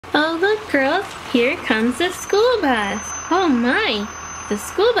girls, here comes the school bus. Oh my, the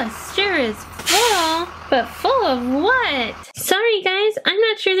school bus sure is full. But full of what? Sorry guys, I'm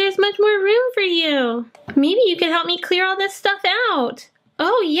not sure there's much more room for you. Maybe you could help me clear all this stuff out.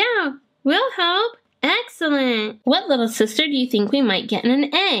 Oh yeah, we'll help. Excellent. What little sister do you think we might get in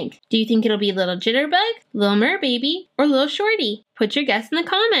an egg? Do you think it'll be little Jitterbug, little Merbaby, or little Shorty? Put your guess in the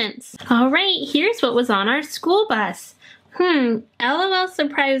comments. All right, here's what was on our school bus. LOL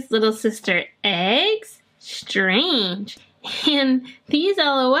surprise little sister eggs? Strange. And these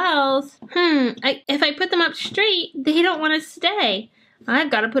LOLs, if I put them up straight, they don't want to stay. I've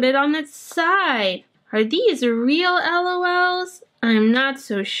got to put it on its side. Are these real LOLs? I'm not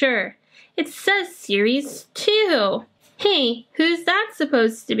so sure. It says Series 2. Hey, who's that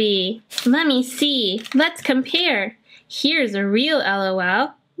supposed to be? Let me see. Let's compare. Here's a real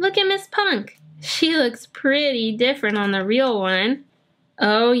LOL. Look at Miss Punk. She looks pretty different on the real one.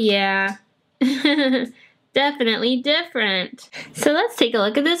 Oh yeah. Definitely different. So let's take a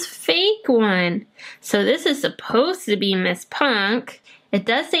look at this fake one. So this is supposed to be Miss Punk. It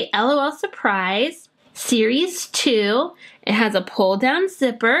does say LOL Surprise, Series 2. It has a pull-down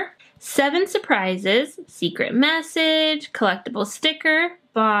zipper, 7 surprises, secret message, collectible sticker,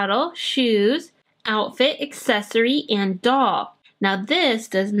 bottle, shoes, outfit, accessory, and doll. Now this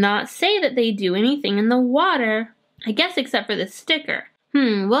does not say that they do anything in the water, I guess except for the sticker.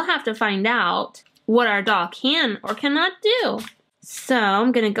 We'll have to find out what our doll can or cannot do. So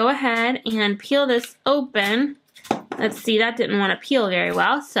I'm gonna go ahead and peel this open. Let's see, that didn't want to peel very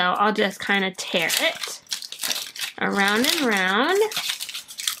well, so I'll just kind of tear it around and round.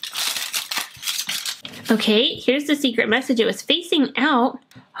 Okay, here's the secret message. It was facing out.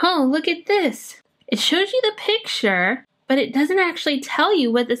 Oh, look at this. It shows you the picture, but it doesn't actually tell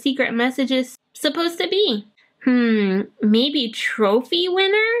you what the secret message is supposed to be. Maybe trophy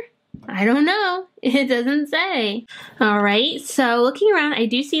winner? I don't know. It doesn't say. Alright, so looking around, I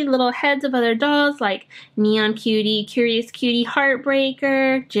do see little heads of other dolls like Neon Cutie, Curious Cutie,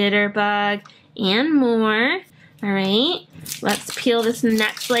 Heartbreaker, Jitterbug, and more. Alright, let's peel this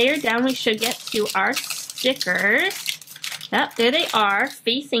next layer down. We should get to our stickers. Yep, there they are,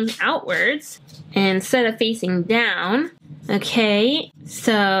 facing outwards instead of facing down. Okay,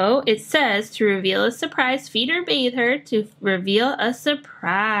 so it says to reveal a surprise, feed or bathe her to reveal a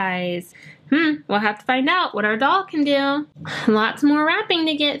surprise. We'll have to find out what our doll can do. Lots more wrapping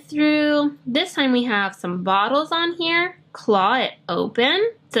to get through. This time we have some bottles on here. Claw it open.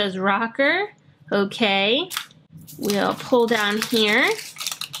 It says rocker. Okay, we'll pull down here.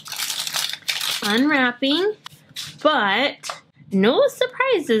 Unwrapping, but no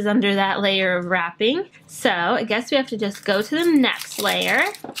surprises under that layer of wrapping. So I guess we have to just go to the next layer.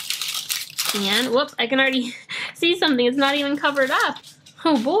 And whoops, I can already see something. It's not even covered up.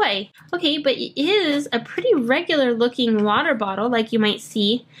 Oh boy. Okay, but it is a pretty regular looking water bottle like you might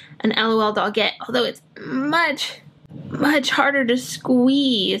see an LOL doll get, although it's much harder to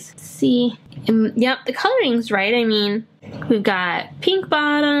squeeze. Let's see. Yep, the coloring's right. I mean, we've got pink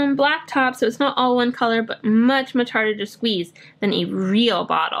bottom, black top, so it's not all one color, but much harder to squeeze than a real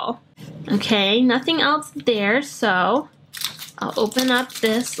bottle. Okay, nothing else there, so I'll open up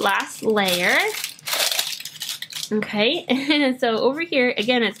this last layer. Okay, and so over here,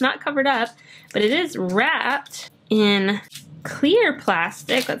 again, it's not covered up, but it is wrapped in clear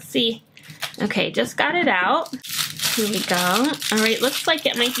plastic. Let's see. Okay, just got it out. Here we go. All right, looks like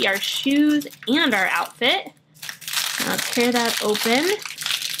it might be our shoes and our outfit. I'll tear that open.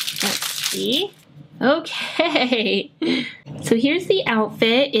 Let's see. Okay. So here's the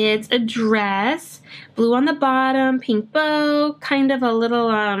outfit. It's a dress, blue on the bottom, pink bow, kind of a little,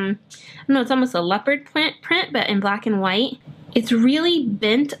 I don't know, it's almost a leopard print, but in black and white. It's really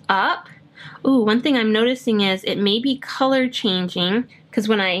bent up. Ooh, one thing I'm noticing is it may be color changing because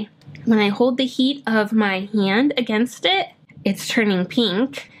when I hold the heat of my hand against it, it's turning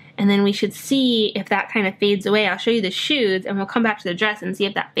pink. And then we should see if that kind of fades away. I'll show you the shoes and we'll come back to the dress and see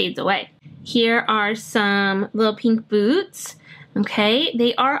if that fades away. Here are some little pink boots. Okay,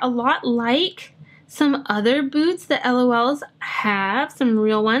 they are a lot like some other boots that LOLs have, some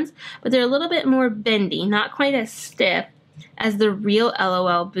real ones, but they're a little bit more bendy, not quite as stiff as the real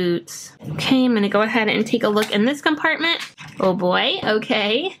LOL boots. Okay, I'm gonna go ahead and take a look in this compartment. Oh boy,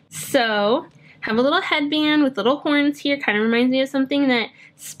 okay. So, have a little headband with little horns here. Kind of reminds me of something that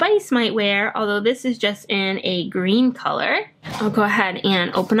Spice might wear, although this is just in a green color. I'll go ahead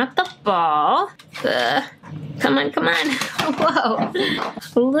and open up the ball. Come on. Whoa.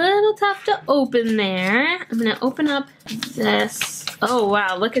 A little tough to open there. I'm gonna open up this. Oh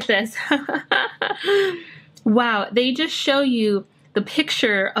wow, look at this. Wow, they just show you the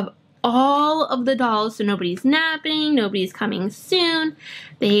picture of all of the dolls, so nobody's napping, nobody's coming soon.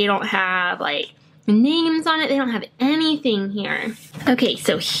 They don't have like names on it. They don't have anything here. Okay,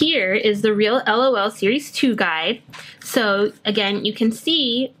 so here is the Real LOL Series 2 guide. So again, you can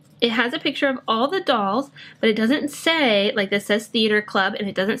see it has a picture of all the dolls, but it doesn't say, like this says Theater Club, and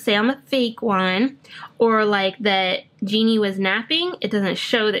it doesn't say on the fake one, or like that Jeannie was napping. It doesn't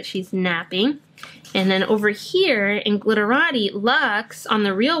show that she's napping. And then over here in Glitterati, Lux on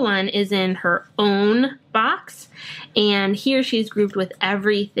the real one is in her own box. And here she's grouped with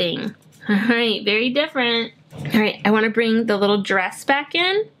everything. All right, very different. All right, I want to bring the little dress back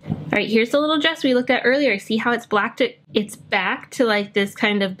in. All right, here's the little dress we looked at earlier. See how it's it's back to like this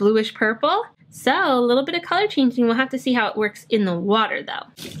kind of bluish purple? So a little bit of color changing. We'll have to see how it works in the water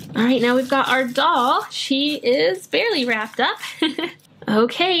though. All right, now we've got our doll. She is barely wrapped up.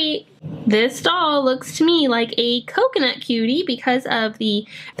 Okay, this doll looks to me like a coconut cutie because of the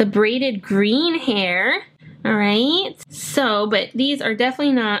braided green hair. All right, so, but these are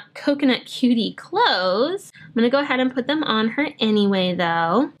definitely not coconut cutie clothes. I'm gonna go ahead and put them on her anyway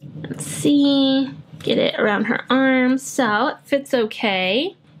though. Let's see, get it around her arms. So it fits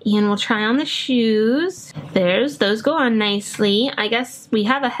okay. And we'll try on the shoes. Those go on nicely. I guess we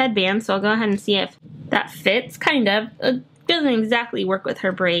have a headband, so I'll go ahead and see if that fits, kind of. Doesn't exactly work with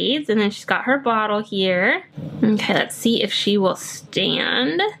her braids. And then she's got her bottle here. Okay, let's see if she will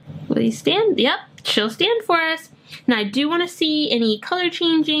stand. Will you stand? Yep, she'll stand for us. Now I do want to see any color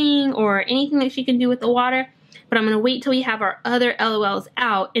changing or anything that she can do with the water, but I'm going to wait till we have our other LOLs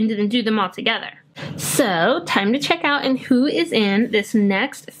out and then do them all together. So, time to check out and who is in this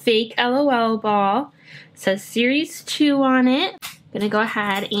next fake LOL ball. It says Series 2 on it. I'm going to go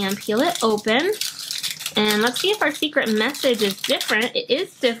ahead and peel it open. And let's see if our secret message is different. It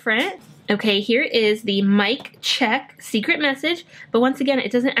is different. Okay, here is the mic check secret message. But once again,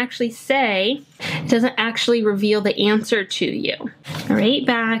 it doesn't actually say, it doesn't actually reveal the answer to you. All right,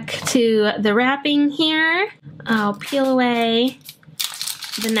 back to the wrapping here. I'll peel away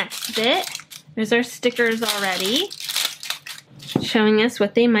the next bit. There's our stickers already, showing us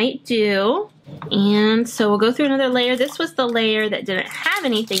what they might do. And so we'll go through another layer. This was the layer that didn't have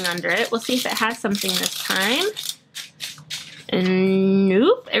anything under it. We'll see if it has something this time. And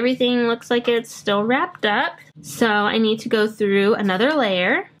nope, everything looks like it's still wrapped up. So I need to go through another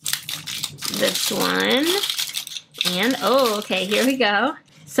layer. This one. And oh, okay, here we go.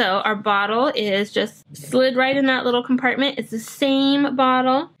 So our bottle is just slid right in that little compartment. It's the same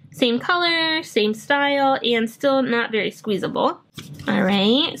bottle. Same color, same style, and still not very squeezable. All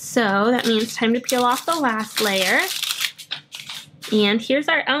right, so that means time to peel off the last layer. And here's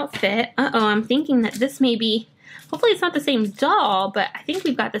our outfit. Uh-oh, I'm thinking that this may be, hopefully it's not the same doll, but I think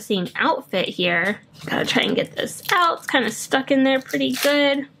we've got the same outfit here. Gotta try and get this out. It's kind of stuck in there pretty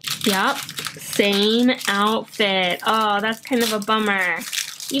good. Yep, same outfit. Oh, that's kind of a bummer.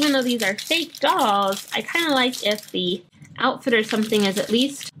 Even though these are fake dolls, I kind of like if the outfit or something is at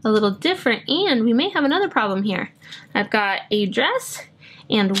least a little different, and we may have another problem here. I've got a dress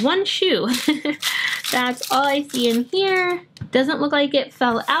and one shoe. That's all I see in here. Doesn't look like it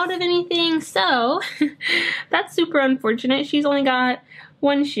fell out of anything, so that's super unfortunate. She's only got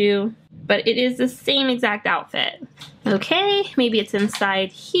one shoe, but it is the same exact outfit. Okay, maybe it's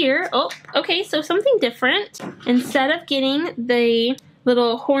inside here. Oh, okay, so something different. Instead of getting the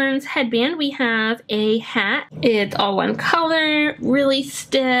little horns headband, we have a hat. It's all one color, really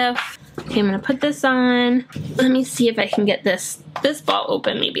stiff. Okay, I'm gonna put this on. Let me see if I can get this ball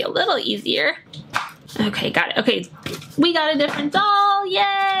open maybe a little easier. Okay, got it. Okay, we got a different doll,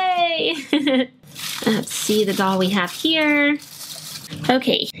 yay! Let's see the doll we have here.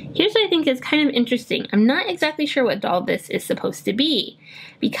 Okay, here's what I think is kind of interesting. I'm not exactly sure what doll this is supposed to be,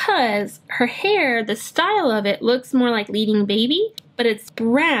 because her hair, the style of it, looks more like Leading Baby, but it's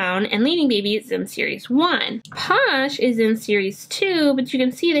brown, and Leading Baby is in Series 1. Posh is in Series 2, but you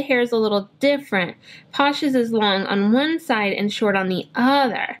can see the hair is a little different. Posh's is long on one side and short on the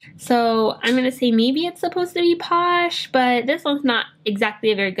other. So I'm going to say maybe it's supposed to be Posh, but this one's not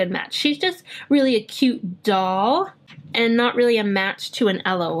exactly a very good match. She's just really a cute doll and not really a match to an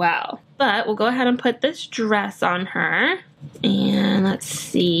LOL. But we'll go ahead and put this dress on her. And let's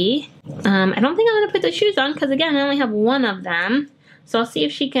see. I don't think I'm going to put the shoes on because, again, I only have one of them. So I'll see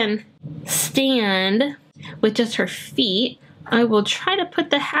if she can stand with just her feet. I will try to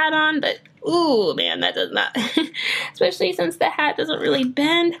put the hat on, but ooh, man, that does not. Especially since the hat doesn't really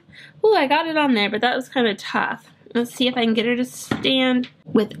bend. Ooh, I got it on there, but that was kind of tough. Let's see if I can get her to stand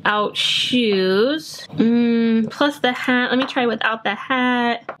without shoes. Plus the hat. Let me try without the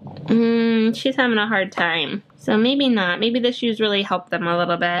hat. She's having a hard time. So maybe not. Maybe the shoes really help them a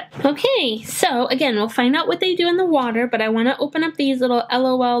little bit. Okay, so again, we'll find out what they do in the water, but I want to open up these little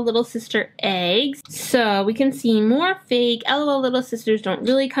LOL Little Sister eggs so we can see more fake. LOL Little Sisters don't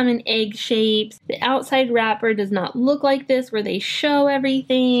really come in egg shapes. The outside wrapper does not look like this where they show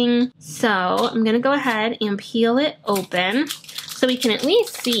everything. So I'm going to go ahead and peel it open so we can at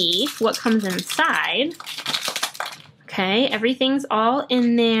least see what comes inside. Okay, everything's all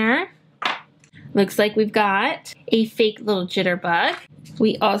in there. Looks like we've got a fake little jitterbug.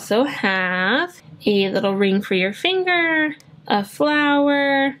 We also have a little ring for your finger, a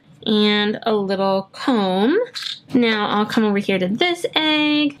flower, and a little comb. Now I'll come over here to this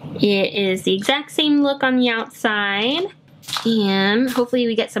egg. It is the exact same look on the outside. And hopefully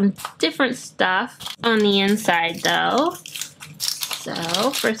we get some different stuff on the inside though.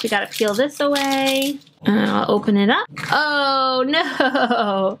 So first we gotta peel this away. I'll open it up. Oh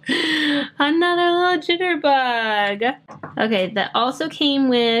no! Another little jitterbug. Okay, that also came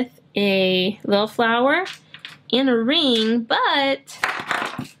with a little flower and a ring, but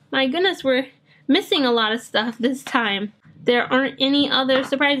my goodness, we're missing a lot of stuff this time. There aren't any other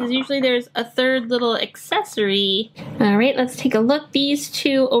surprises. Usually there's a third little accessory. Alright, let's take a look. These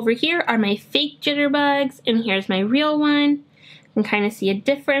two over here are my fake jitterbugs, and here's my real one. You can kind of see a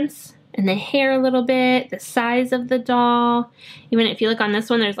difference in the hair a little bit, the size of the doll. Even if you look on this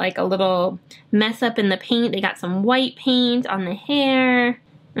one, there's like a little mess up in the paint. They got some white paint on the hair.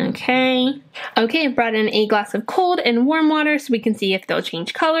 Okay, I brought in a glass of cold and warm water so we can see if they'll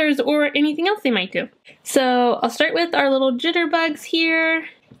change colors or anything else they might do. So I'll start with our little jitterbugs here.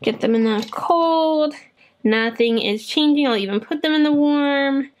 Get them in the cold. Nothing is changing. I'll even put them in the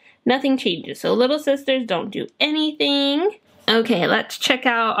warm. Nothing changes. So little sisters don't do anything. Okay, let's check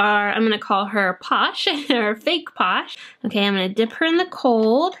out our, I'm going to call her Posh, or fake Posh. Okay, I'm going to dip her in the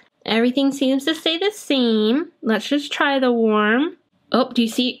cold. Everything seems to stay the same. Let's just try the warm. Oh, do you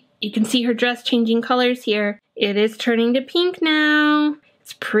see? You can see her dress changing colors here. It is turning to pink now.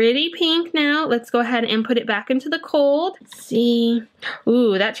 It's pretty pink now. Let's go ahead and put it back into the cold. Let's see.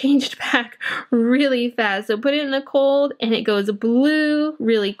 Ooh, that changed back really fast. So put it in the cold and it goes blue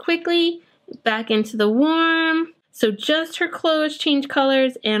really quickly. Back into the warm. So just her clothes change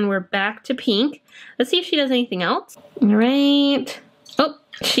colors and we're back to pink. Let's see if she does anything else. All right. Oh,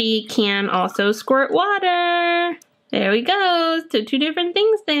 she can also squirt water. There we go. So two different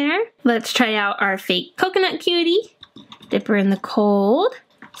things there. Let's try out our fake coconut cutie. Dip her in the cold.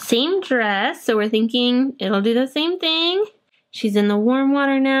 Same dress. So we're thinking it'll do the same thing. She's in the warm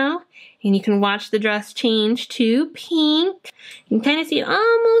water now. And you can watch the dress change to pink. You can kind of see it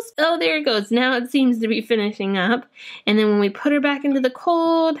almost, oh, there it goes. Now it seems to be finishing up. And then when we put her back into the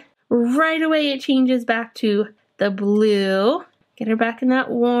cold, right away it changes back to the blue. Get her back in that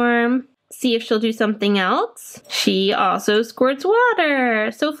warm. See if she'll do something else. She also squirts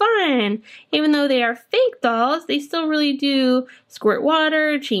water. So fun. Even though they are fake dolls, they still really do squirt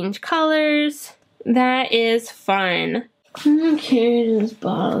water, change colors. That is fun. Okay, this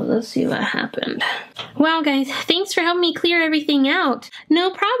bottle. Let's see what happened. Wow, guys, thanks for helping me clear everything out.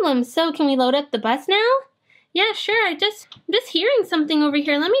 No problem. So, can we load up the bus now? Yeah, sure. I'm just hearing something over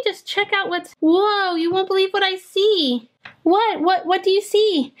here. Let me just check out what's... Whoa, you won't believe what I see. What do you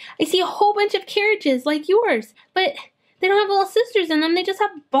see? I see a whole bunch of carriages like yours, but they don't have little sisters in them. They just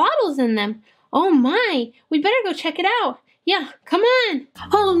have bottles in them. Oh my, we better go check it out. Yeah, come on.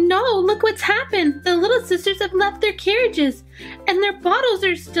 Oh no, look what's happened. The little sisters have left their carriages and their bottles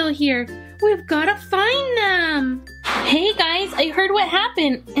are still here. We've got to find them. Hey guys, I heard what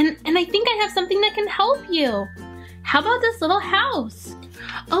happened and I think I have something that can help you. How about this little house?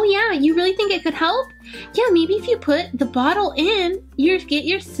 Oh yeah, you really think it could help? Yeah, maybe if you put the bottle in, you get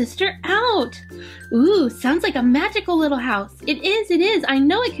your sister out. Ooh, sounds like a magical little house. It is. I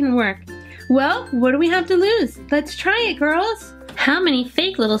know it can work. Well, what do we have to lose? Let's try it, girls. How many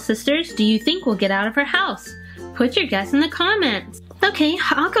fake little sisters do you think will get out of her house? Put your guess in the comments. Okay,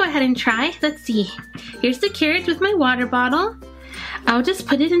 I'll go ahead and try. Let's see. Here's the carriage with my water bottle. I'll just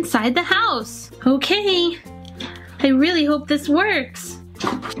put it inside the house. Okay. I really hope this works.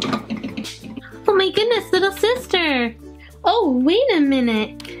 Oh my goodness, little sister. Oh, wait a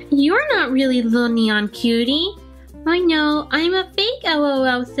minute. You're not really little neon cutie. I know, I'm a fake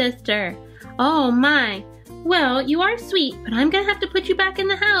LOL sister. Oh my. Well, you are sweet, but I'm gonna have to put you back in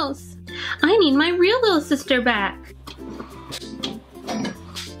the house. I need my real little sister back.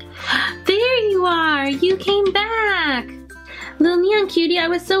 There you are. You came back. Little neon cutie, I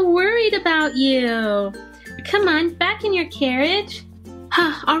was so worried about you. Come on, back in your carriage.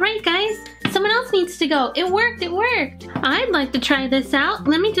 Alright guys, someone else needs to go. It worked. I'd like to try this out.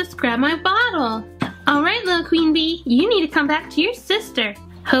 Let me just grab my bottle. All right, little queen bee, you need to come back to your sister.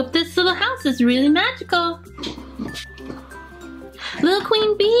 Hope this little house is really magical. Little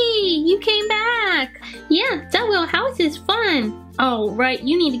queen bee, you came back. Yeah, that little house is fun. Oh, right,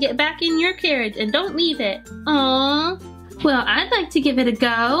 you need to get back in your carriage and don't leave it. Aww. Well, I'd like to give it a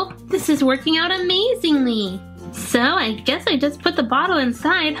go. This is working out amazingly. So, I guess I just put the bottle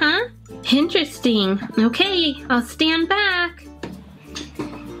inside, huh? Interesting. Okay, I'll stand back.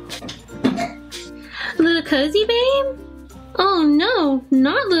 Little cozy babe? Oh no,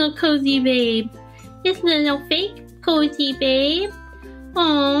 not little cozy babe. It's little fake cozy babe.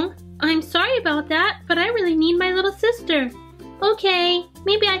 Oh, I'm sorry about that, but I really need my little sister. Okay,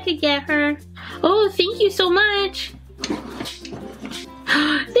 maybe I could get her. Oh, thank you so much.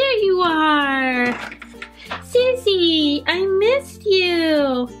 There you are. Sissy, I missed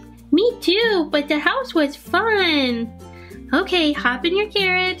you. Me too, but the house was fun. Okay, hop in your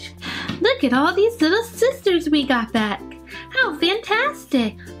carriage. Look at all these little sisters we got back. How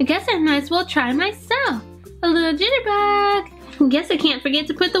fantastic. I guess I might as well try myself. A little jitterbug. Guess I can't forget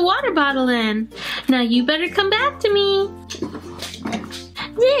to put the water bottle in. Now you better come back to me.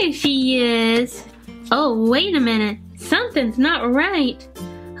 There she is. Oh, wait a minute. Something's not right.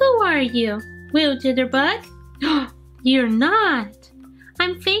 Who are you? Little jitterbug? You're not.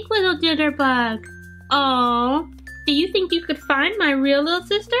 I'm fake little jitterbug. Oh, do you think you could find my real little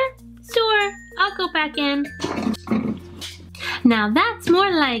sister? Sure, I'll go back in. Now that's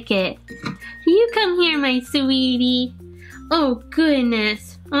more like it. You come here, my sweetie. Oh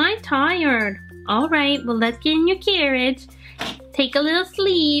goodness, I'm tired. All right, well let's get in your carriage. Take a little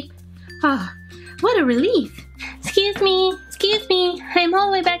sleep. Oh, what a relief. Excuse me, I'm all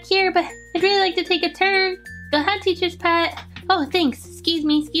the way back here, but I'd really like to take a turn. Go ahead, teacher's pet. Oh, thanks. Excuse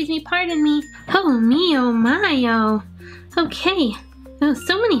me, pardon me. Oh me, oh my, oh. Okay. Oh,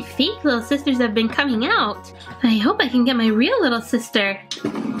 so many fake little sisters have been coming out. I hope I can get my real little sister.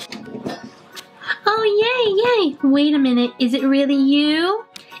 Oh, yay. Wait a minute, is it really you?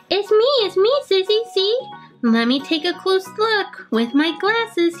 It's me, Sissy, see? Let me take a close look with my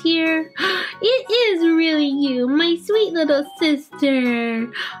glasses here. It is really you, my sweet little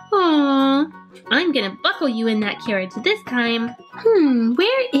sister. Aww. I'm gonna buckle you in that carriage this time.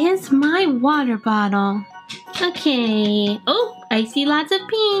 Where is my water bottle? Okay. Oh, I see lots of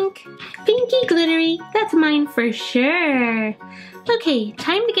pink. Pinky glittery. That's mine for sure. Okay,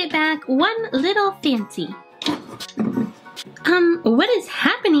 time to get back one little fancy. What is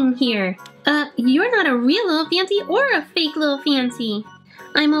happening here? You're not a real little fancy or a fake little fancy.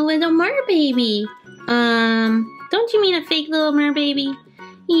 I'm a little merbaby. Don't you mean a fake little merbaby?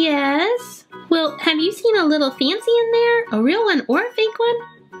 Yes. Well, have you seen a little fancy in there? A real one or a fake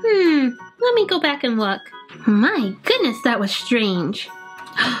one? Let me go back and look. My goodness, that was strange.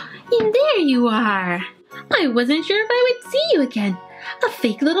 And there you are. I wasn't sure if I would see you again. A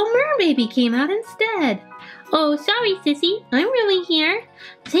fake little merbaby came out instead. Oh, sorry, Sissy. I'm really here.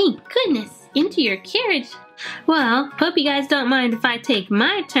 Thank goodness. Into your carriage. Well, hope you guys don't mind if I take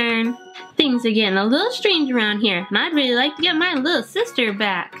my turn. Things are getting a little strange around here, and I'd really like to get my little sister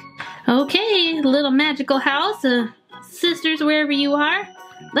back. Okay, little magical house, sisters wherever you are,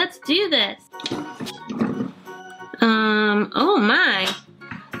 let's do this. Oh my.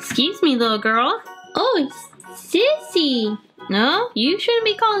 Excuse me, little girl. Oh, Sissy. No, you shouldn't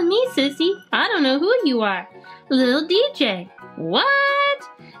be calling me Sissy. I don't know who you are. Little DJ. What?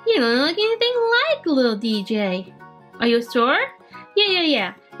 You don't look anything like little DJ. Are you sure?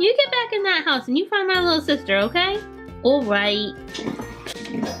 Yeah. You get back in that house and you find my little sister, okay? Alright.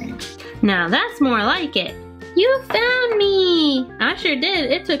 Now that's more like it. You found me! I sure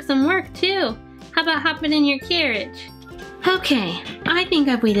did. It took some work too. How about hopping in your carriage? Okay, I think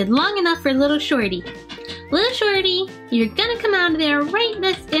I've waited long enough for little shorty. Little shorty, you're gonna come out of there right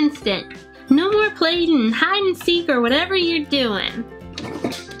this instant. No more playing hide and seek or whatever you're doing.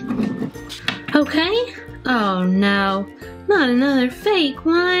 Okay? Oh no, not another fake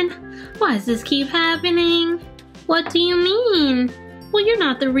one. Why does this keep happening? What do you mean? Well, you're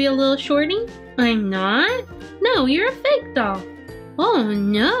not the real little shorty. I'm not? No, you're a fake doll. Oh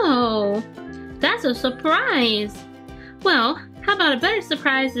no, that's a surprise. Well, how about a better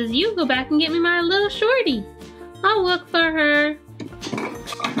surprise is you go back and get me my little shorty. I'll look for her.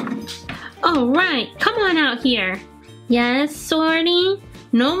 Alright, come on out here. Yes, shorty?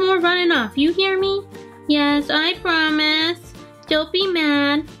 No more running off, you hear me? Yes, I promise. Don't be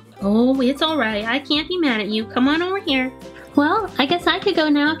mad. Oh, it's alright. I can't be mad at you. Come on over here. Well, I guess I could go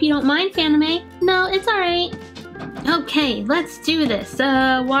now if you don't mind, Fanime. No, it's alright. Okay, let's do this.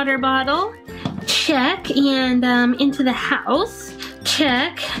 Water bottle. Check. And into the house.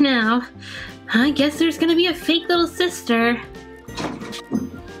 Check. Now, I guess there's gonna be a fake little sister.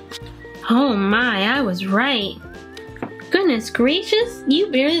 Oh my, I was right. Goodness gracious, you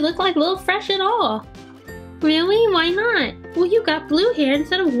barely look like Lil Fresh at all. Really? Why not? Well, you got blue hair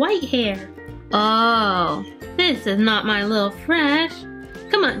instead of white hair. Oh, this is not my Lil Fresh.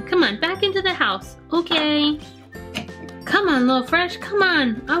 Come on, back into the house, okay? Come on, Lil Fresh, come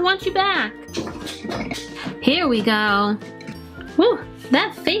on, I want you back. Here we go. Whew,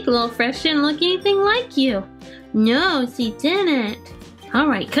 that fake Lil Fresh didn't look anything like you. No, she didn't. All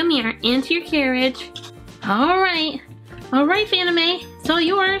right, come here, into your carriage. All right, Fanime, it's all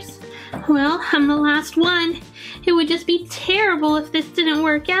yours. Well, I'm the last one. It would just be terrible if this didn't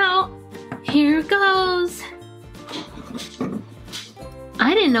work out. Here goes.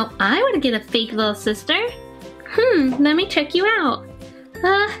 I didn't know I would get a fake little sister. Let me check you out.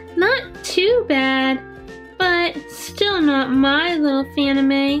 Not too bad, but still not my little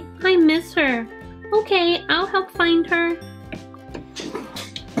Fanime. I miss her. Okay, I'll help find her.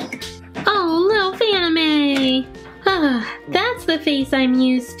 Oh, little Fanime. That's the face I'm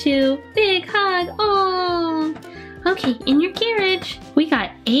used to. Big hug, oh. Okay, in your carriage. We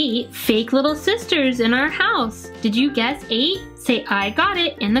got 8 fake little sisters in our house. Did you guess 8? Say I got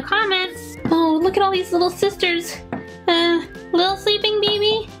it in the comments. Oh, look at all these little sisters. Little sleeping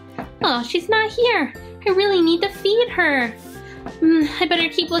baby? Oh, she's not here. I really need to feed her. I better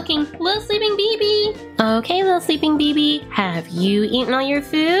keep looking. Little sleeping baby. Okay, little sleeping baby. Have you eaten all your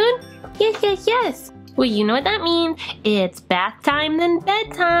food? Yes. Well, you know what that means. It's bath time then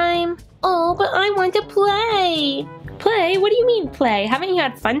bedtime. Oh, but I want to play. Play? What do you mean play? Haven't you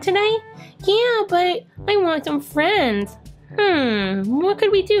had fun tonight? Yeah, but I want some friends. What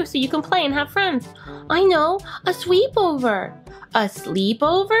could we do so you can play and have friends? I know, a sleepover. A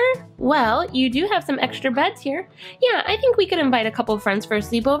sleepover? Well, you do have some extra beds here. Yeah, I think we could invite a couple friends for a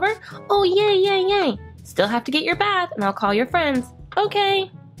sleepover. Oh, yay. Still have to get your bath and I'll call your friends. Okay,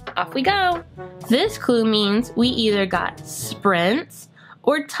 off we go. This clue means we either got sprints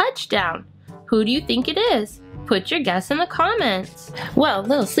or touchdown. Who do you think it is? Put your guess in the comments. Well,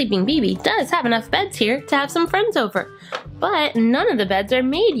 little sleeping baby does have enough beds here to have some friends over, but none of the beds are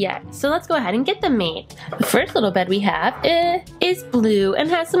made yet, so let's go ahead and get them made. The first little bed we have is blue and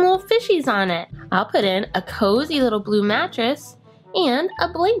has some little fishies on it. I'll put in a cozy little blue mattress and a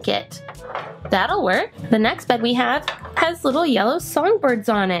blanket. That'll work. The next bed we have has little yellow songbirds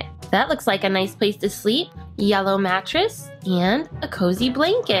on it. That looks like a nice place to sleep. Yellow mattress and a cozy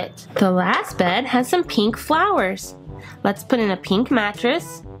blanket. The last bed has some pink flowers. Let's put in a pink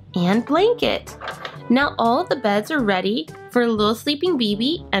mattress and blanket. Now all of the beds are ready for little sleeping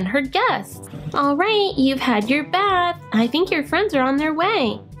baby and her guests. All right, you've had your bath. I think your friends are on their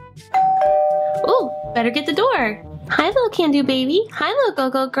way. Ooh, better get the door. Hi, little can-do baby. Hi, little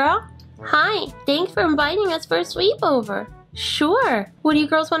go-go girl. Hi, thanks for inviting us for a sleepover. Sure. What do you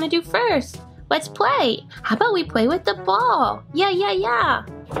girls want to do first? Let's play. How about we play with the ball? Yeah.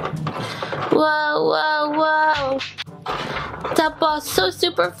 Whoa. That ball's so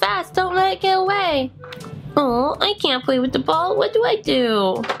super fast. Don't let it get away. Oh, I can't play with the ball. What do I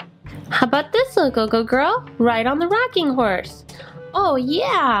do? How about this little go-go girl? Ride on the rocking horse. Oh,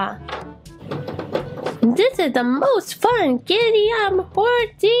 yeah. This is the most fun. Giddy up,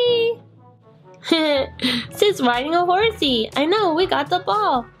 horsey. She's riding a horsey. I know, we got the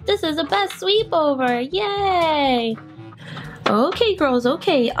ball. This is the best sleepover. Yay! Okay, girls,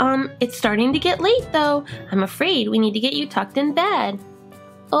 okay. It's starting to get late though. I'm afraid we need to get you tucked in bed.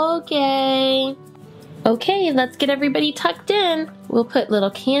 Okay. Okay, let's get everybody tucked in. We'll put little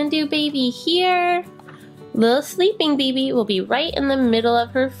can-do baby here. Little sleeping baby will be right in the middle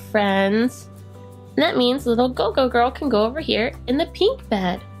of her friends. And that means little go-go girl can go over here in the pink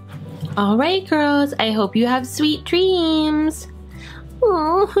bed. All right, girls, I hope you have sweet dreams.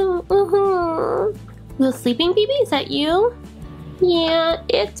 Little sleeping baby, is that you? Yeah,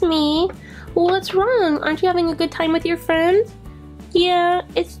 it's me. What's wrong? Aren't you having a good time with your friends? Yeah,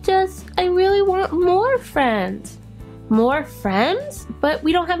 it's just I really want more friends. More friends? But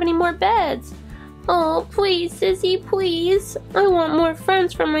we don't have any more beds. Oh, please, Sissy, please. I want more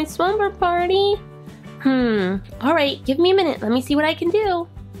friends for my slumber party. All right, give me a minute. Let me see what I can do.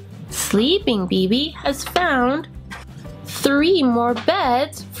 Sleeping baby has found 3 more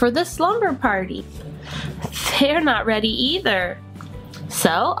beds for the slumber party. They're not ready either. So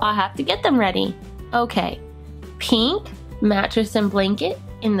I'll have to get them ready. Okay, pink mattress and blanket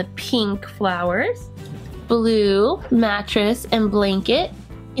in the pink flowers. Blue mattress and blanket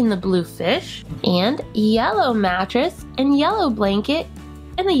in the blue fish. And yellow mattress and yellow blanket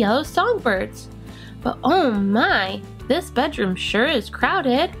in the yellow songbirds. But oh my, this bedroom sure is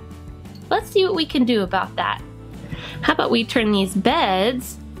crowded. let's see what we can do about that. How about we turn these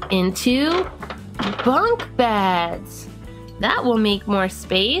beds into bunk beds? That will make more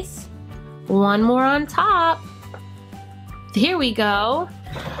space. One more on top. Here we go.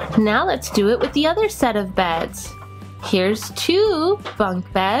 Now let's do it with the other set of beds. Here's 2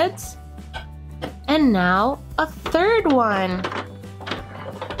 bunk beds. And now a third one.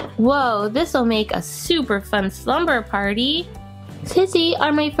 Whoa, this will make a super fun slumber party. Sissy,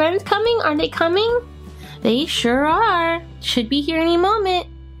 are my friends coming? Are they coming? They sure are. Should be here any moment.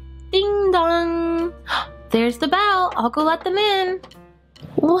 Ding dong. There's the bell. I'll go let them in.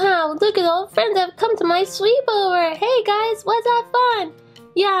 Wow, look at all the friends that have come to my sleepover. Hey guys, let's have fun.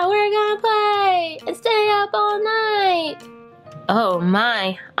 Yeah, we're gonna play and stay up all night. Oh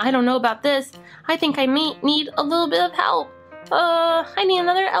my, I don't know about this. I think I may need a little bit of help. I need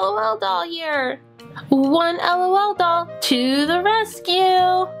another LOL doll here. One LOL doll to the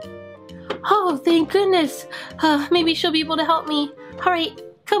rescue. Oh, thank goodness. Maybe she'll be able to help me. All right,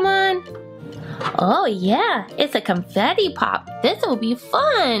 come on. Oh yeah, it's a confetti pop. This will be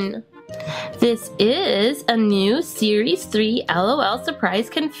fun. This is a new Series 3 LOL Surprise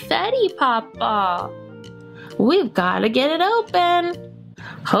Confetti Pop Ball. We've got to get it open.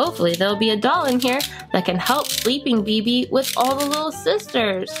 Hopefully there'll be a doll in here that can help Sleeping BB with all the little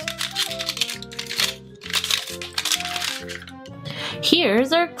sisters.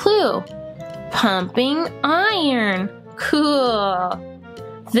 Here's our clue. Pumping iron. Cool.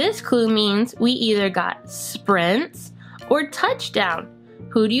 This clue means we either got sprints or touchdown.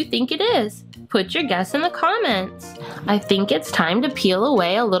 Who do you think it is? Put your guess in the comments. I think it's time to peel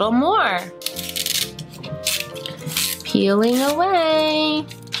away a little more. Peeling away.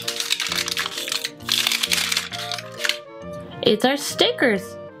 It's our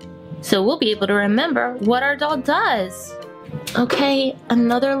stickers. So we'll be able to remember what our doll does. Okay,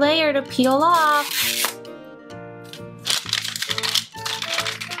 another layer to peel off.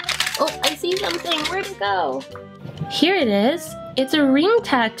 Oh, I see something. Where'd it go? Here it is. It's a ring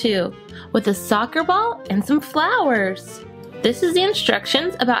tattoo with a soccer ball and some flowers. This is the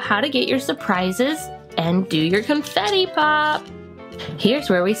instructions about how to get your surprises and do your confetti pop. Here's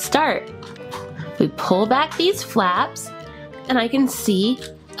where we start. We pull back these flaps and I can see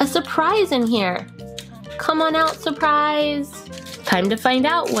a surprise in here. Come on out, surprise. Time to find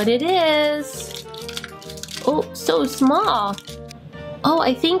out what it is. Oh, so small. Oh,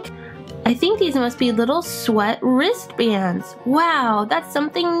 I think these must be little sweat wristbands. Wow, that's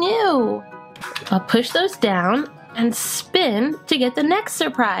something new. I'll push those down and spin to get the next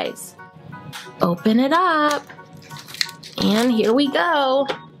surprise. Open it up. And here we go.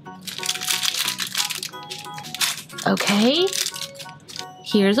 Okay.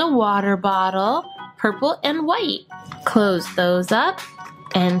 Here's a water bottle, purple and white. Close those up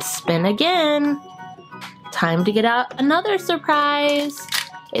and spin again. Time to get out another surprise.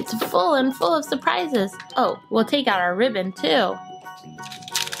 It's full of surprises. Oh, we'll take out our ribbon too.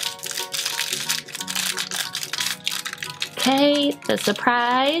 Okay, the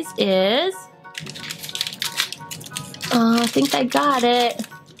surprise is, I think I got it.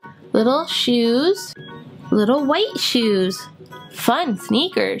 Little shoes, little white shoes. Fun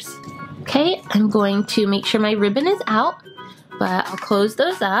sneakers. Okay, I'm going to make sure my ribbon is out, but I'll close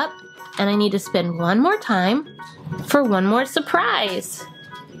those up and I need to spin one more time for one more surprise.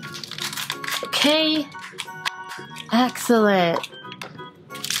 Okay, excellent.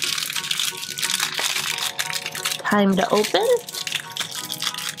 Time to open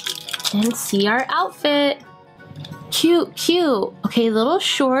and see our outfit. Cute, cute. Okay, little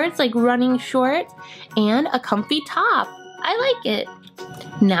shorts, like running shorts, and a comfy top. I like it.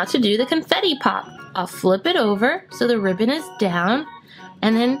 Now to do the confetti pop. I'll flip it over so the ribbon is down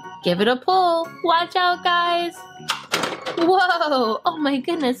and then give it a pull. Watch out, guys. Whoa! Oh my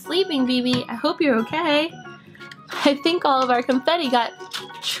goodness, Sleeping BB, I hope you're okay. I think all of our confetti got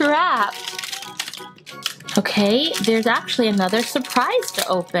trapped. Okay, there's actually another surprise to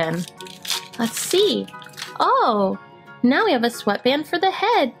open. Let's see. Oh, now we have a sweatband for the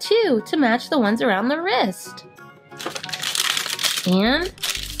head too, to match the ones around the wrist. And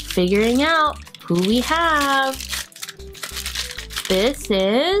figuring out who we have. This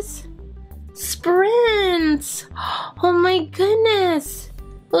is Sprints. Oh my goodness.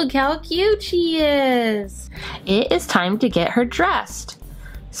 Look how cute she is. It is time to get her dressed.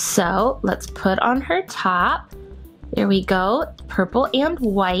 So let's put on her top. There we go, purple and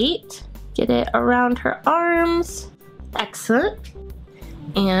white. Get it around her arms. Excellent.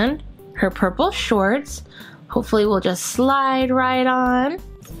 And her purple shorts. Hopefully we'll just slide right on.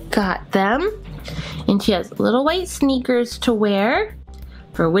 Got them. And she has little white sneakers to wear.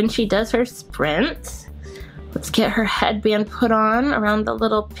 for when she does her sprints. Let's get her headband put on around the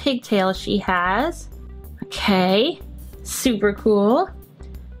little pigtail she has. Okay, super cool.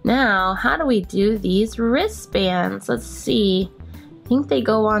 Now, how do we do these wristbands? Let's see. I think they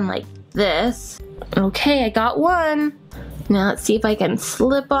go on like this. Okay, I got one. Now let's see if I can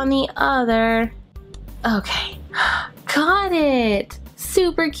slip on the other. Okay, got it.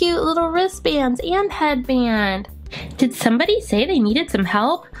 Super cute little wristbands and headband. Did somebody say they needed some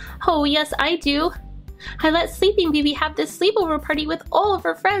help? Oh yes, I do. I let Sleeping Baby have this sleepover party with all of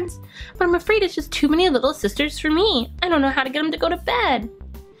her friends, but I'm afraid it's just too many little sisters for me. I don't know how to get them to go to bed.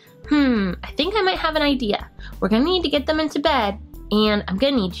 I think I might have an idea. We're gonna need to get them into bed, and I'm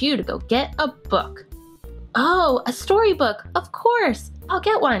gonna need you to go get a book. Oh, a storybook, of course. I'll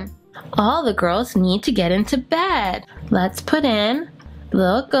get one. All the girls need to get into bed. Let's put in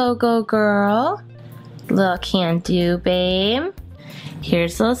little Go-Go Girl, little Can-Do Babe.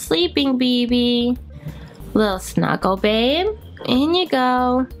 Here's little Sleeping Baby, little Snuggle Babe. In you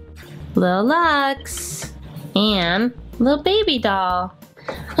go. Little Lux, and little Baby Doll.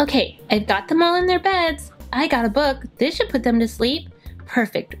 Okay, I've got them all in their beds. I got a book. This should put them to sleep.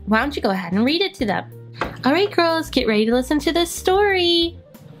 Perfect. Why don't you go ahead and read it to them? All right, girls, get ready to listen to this story.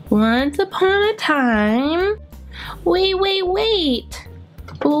 Once upon a time... Wait.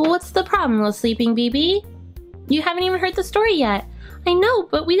 What's the problem, little Sleeping Baby? You haven't even heard the story yet. I know,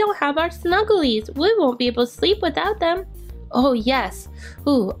 but we don't have our snugglies. We won't be able to sleep without them. Oh, yes.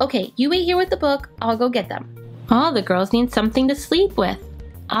 Ooh, okay, you wait here with the book. I'll go get them. All the girls need something to sleep with.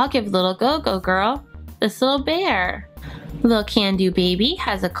 I'll give little Go-Go Girl this little bear. Little Can-Do Baby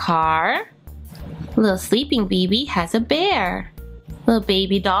has a car. Little Sleeping Baby has a bear. Little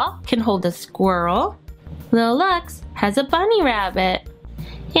Baby Doll can hold a squirrel. Little Lux has a bunny rabbit.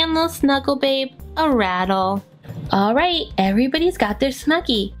 And little Snuggle Babe, a rattle. All right, everybody's got their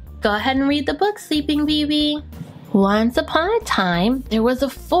Snuggie. Go ahead and read the book, Sleeping Baby. Once upon a time, there was a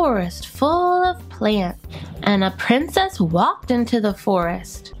forest full of plants, and a princess walked into the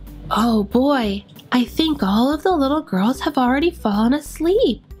forest. Oh boy, I think all of the little girls have already fallen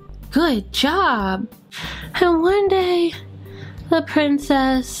asleep. Good job. And one day, the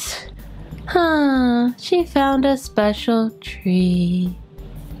princess, she found a special tree.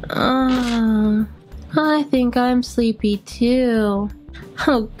 I think I'm sleepy too.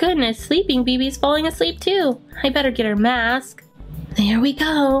 Oh goodness, Sleeping Baby's falling asleep too. I better get her mask. There we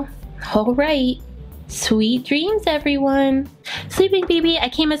go. All right. Sweet dreams, everyone. Sleeping Baby, I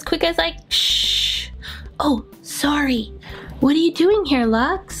came as quick as I... Shh. Oh, sorry. What are you doing here,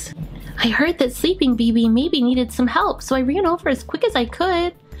 Lux? I heard that Sleeping Baby maybe needed some help, so I ran over as quick as I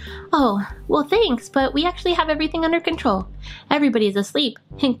could. Oh, well thanks, but we actually have everything under control. Everybody's asleep,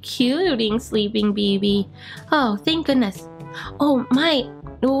 including Sleeping Baby. Oh, thank goodness. Oh my,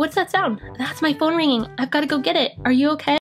 what's that sound? That's my phone ringing. I've got to go get it. Are you okay?